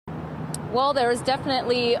Well, there is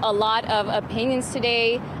definitely a lot of opinions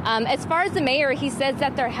today. As far as the mayor, he says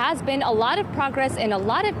that there has been a lot of progress in a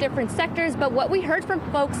lot of different sectors, but what we heard from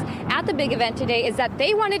folks at the big event today is that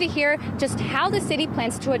they wanted to hear just how the city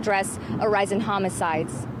plans to address a rise in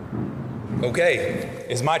homicides. Okay,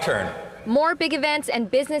 it's my turn. More big events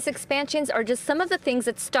and business expansions are just some of the things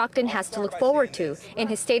that Stockton has to look forward to. In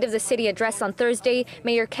his State of the City address on Thursday,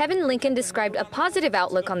 Mayor Kevin Lincoln described a positive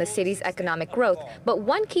outlook on the city's economic growth, but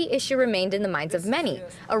one key issue remained in the minds of many: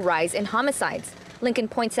 a rise in homicides. Lincoln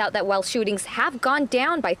points out that while shootings have gone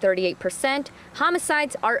down by 38%,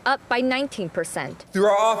 homicides are up by 19%. Through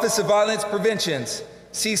our Office of Violence Prevention's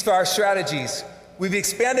ceasefire strategies, we've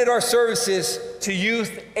expanded our services to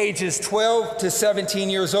youth ages 12 to 17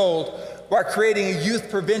 years old while creating a youth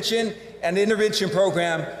prevention and intervention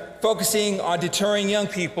program focusing on deterring young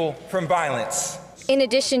people from violence. In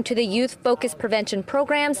addition to the youth-focused prevention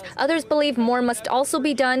programs, others believe more must also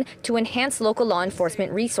be done to enhance local law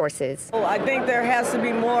enforcement resources. I think there has to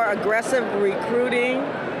be more aggressive recruiting,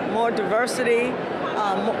 more diversity,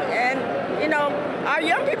 and, you know, our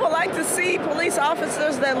young people like to see police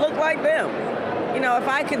officers that look like them. You know, if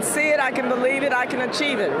I can see it, I can believe it, I can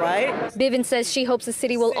achieve it, right? Bivens says she hopes the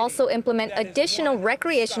city will also implement additional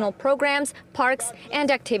recreational programs, parks,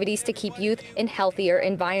 and activities to keep youth in healthier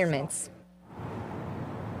environments.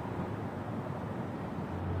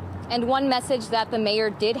 And one message that the mayor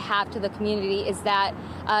did have to the community is that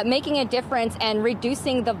making a difference and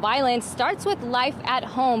reducing the violence starts with life at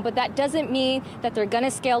home, but that doesn't mean that they're going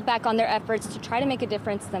to scale back on their efforts to try to make a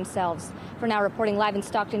difference themselves. For now, reporting live in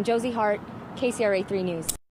Stockton, Josie Hart, KCRA 3 News.